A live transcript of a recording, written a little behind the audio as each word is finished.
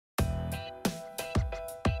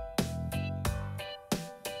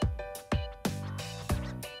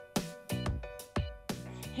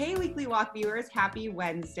Hey, Weekly Walk viewers, happy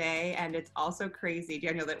Wednesday. And it's also crazy,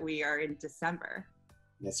 Daniel, that we are in December.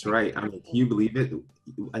 That's right. I mean, can you believe it?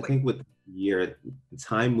 I Wait, think with the year,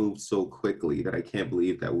 time moved so quickly that I can't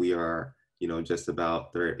believe that we are, just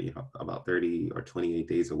about 30, about 30 or 28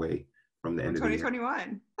 days away from the from end of the year.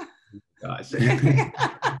 2021. Gosh.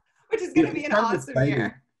 Which is going to be It's an kind of awesome exciting.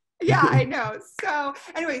 year. Yeah, I know. So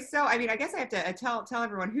anyway, I mean, I guess I have to tell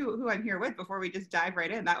everyone who I'm here with before we just dive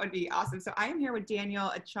right in. That would be awesome. So I am here with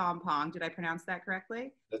Daniel Acheampong. Did I pronounce that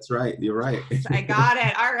correctly? That's right. You're right. Yes, I got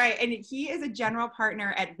it. All right. And he is a general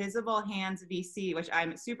partner at Visible Hands VC, which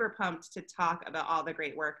I'm super pumped to talk about all the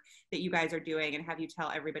great work that you guys are doing and have you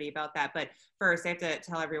tell everybody about that. But first, I have to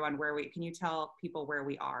tell everyone can you tell people where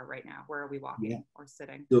we are right now? Where are we Yeah. walking or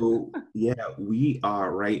sitting? So yeah, we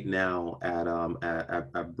are right now at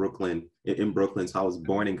Brooklyn in Brooklyn. So I was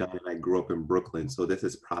born in Ghana and I grew up in Brooklyn. So this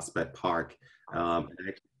is Prospect Park. Awesome. And I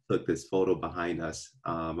actually took this photo behind us.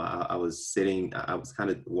 I was sitting, I was kind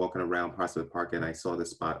of walking around Prospect Park and I saw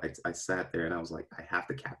this spot. I sat there and I was like, I have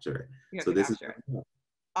to capture it. You have So to this is capture it.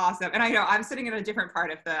 Awesome. And I know I'm sitting in a different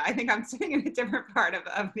part of I think I'm sitting in a different part of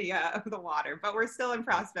the water, but we're still in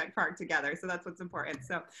Prospect Park together. So that's what's important.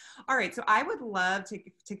 So, all right. So I would love to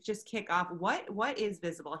just kick off. What is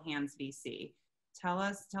Visible Hands VC? Tell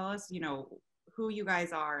us, who you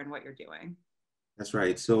guys are and what you're doing. That's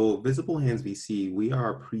right. So Visible Hands VC, we are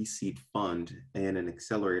a pre-seed fund and an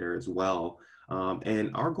accelerator as well.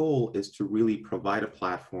 And our goal is to really provide a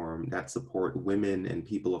platform that support women and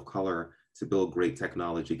people of color to build great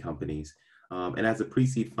technology companies. And as a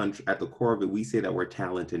pre-seed fund, at the core of it, we say that we're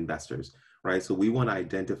talent investors, right? So we want to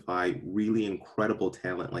identify really incredible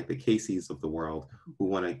talent like the Caseys of the world who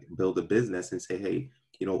want to build a business and say, hey,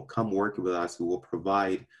 come work with us. We will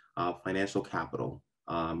provide financial capital.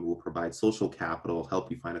 We'll provide social capital,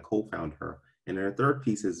 help you find a co-founder. And our third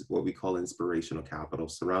piece is what we call inspirational capital,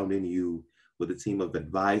 surrounding you with a team of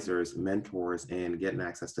advisors, mentors, and getting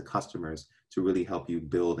access to customers to really help you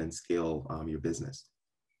build and scale your business.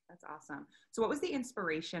 That's awesome. So what was the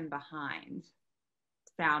inspiration behind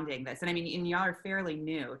founding this? And I mean, and y'all are fairly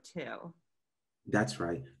new too. That's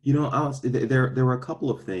right. There were a couple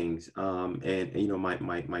of things, and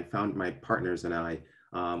my partners and I,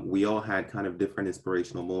 we all had kind of different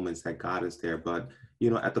inspirational moments that got us there. But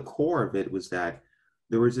at the core of it was that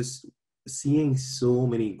there was just seeing so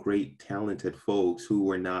many great, talented folks who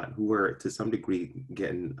were to some degree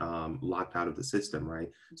getting locked out of the system, right?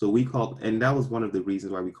 So and that was one of the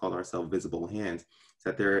reasons why we call ourselves Visible Hands.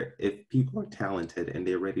 That if people are talented and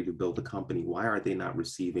they're ready to build a company, why are they not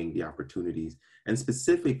receiving the opportunities? And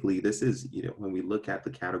specifically, this is, when we look at the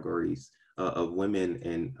categories of women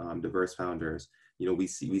and diverse founders, we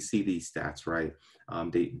see these stats, right?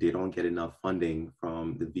 They don't get enough funding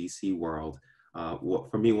from the VC world.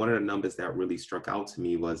 For me, one of the numbers that really struck out to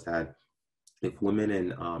me was that if women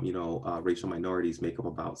and racial minorities make up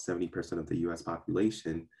about 70% of the U.S.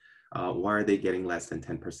 population, why are they getting less than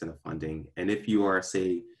 10% of funding? And if you are,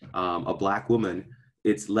 say, a Black woman,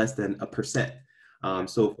 it's less than 1%.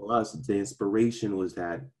 So for us, the inspiration was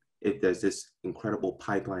that if there's this incredible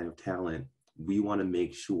pipeline of talent, we want to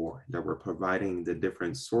make sure that we're providing the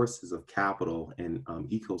different sources of capital and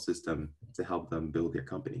ecosystem to help them build their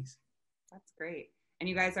companies. That's great. And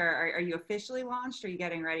you guys are you officially launched or are you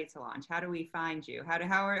getting ready to launch? How do we find you?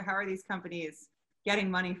 How are these companies getting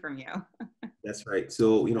money from you? That's right.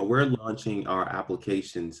 So, we're launching our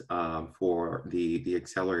applications for the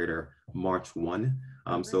accelerator March 1.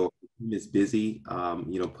 So the team is busy,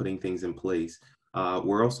 putting things in place.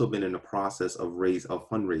 We're also been in the process of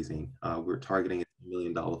fundraising. We're targeting a $1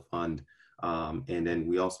 million fund. And then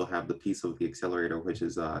we also have the piece of the accelerator, which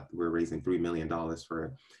is we're raising $3 million for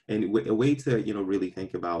it. And a way to, really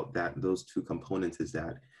think about those two components is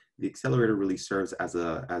that the accelerator really serves as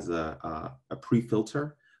a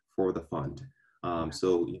pre-filter for the fund.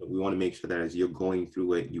 So we want to make sure that as you're going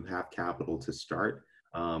through it, you have capital to start.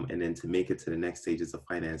 And then to make it to the next stages of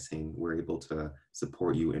financing, we're able to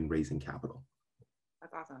support you in raising capital.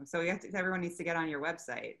 That's awesome. So everyone needs to get on your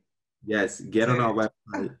website. Yes, get on our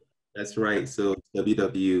website. That's right. So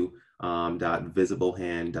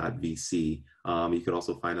www.visiblehand.vc. You can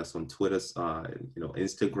also find us on Twitter,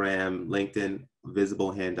 Instagram, LinkedIn,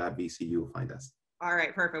 visiblehand.vc. You will find us. All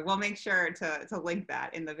right, perfect. We'll make sure to link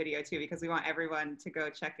that in the video too, because we want everyone to go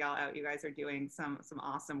check y'all out. You guys are doing some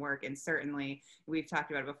awesome work, and certainly we've talked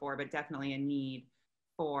about it before, but definitely a need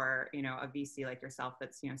for, you know, a VC like yourself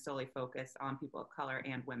that's, you know, solely focused on people of color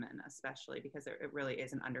and women, especially because it really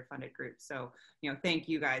is an underfunded group. So, you know, thank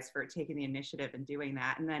you guys for taking the initiative and doing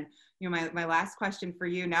that. And then, you know, my last question for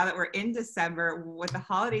you, now that we're in December with the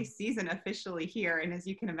holiday season officially here, and as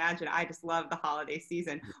you can imagine, I just love the holiday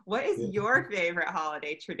season. What is your favorite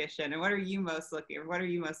holiday tradition, and what are you most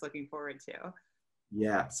looking forward to?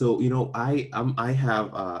 Yeah, so you know, I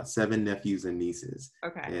have 7 nephews and nieces,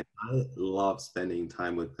 Okay. and I love spending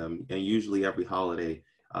time with them. And usually every holiday,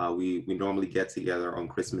 we normally get together on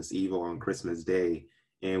Christmas Eve or on Christmas Day,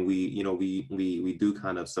 and we you know we do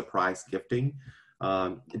kind of surprise gifting.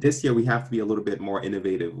 This year we have to be a little bit more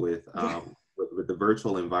innovative Yeah. with the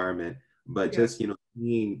virtual environment, but Yeah. just you know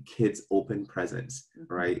seeing kids open presents, Mhm.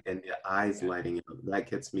 right, and their eyes Yeah. lighting up, that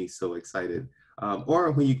gets me so excited.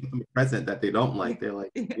 Or when you give them a present that they don't Yeah. like, they're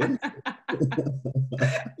like, "What Yeah. is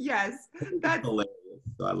it?" Yes, It's that's hilarious.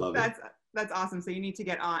 So I love it. that's that's awesome. So you need to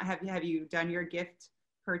get on. Have you done your gift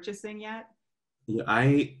purchasing yet? Yeah,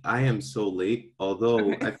 I am so late. Although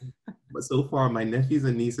I Okay. think, but so far my nephews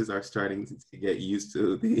and nieces are starting to get used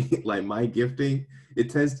to the like my gifting. It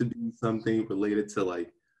tends to be something related to like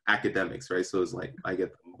academics, right? So it's like I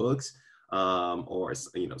get them books, or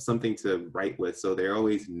you know something to write with, so they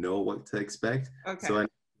always know what to expect. So Okay. I'm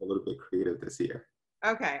a little bit creative this year.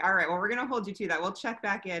 Okay. All right. Well, we're gonna hold you to that. We'll check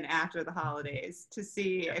back in after the holidays to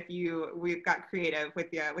see Yeah. if we've got creative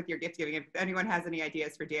with your gift giving. If anyone has any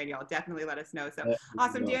ideas for Daniel, definitely let us know. So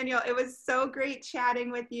awesome, No. Daniel. It was so great chatting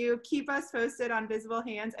with you. Keep us posted on Visible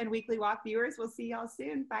Hands and Weekly Walk viewers. We'll see y'all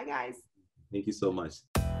soon. Bye, guys. Thank you so much.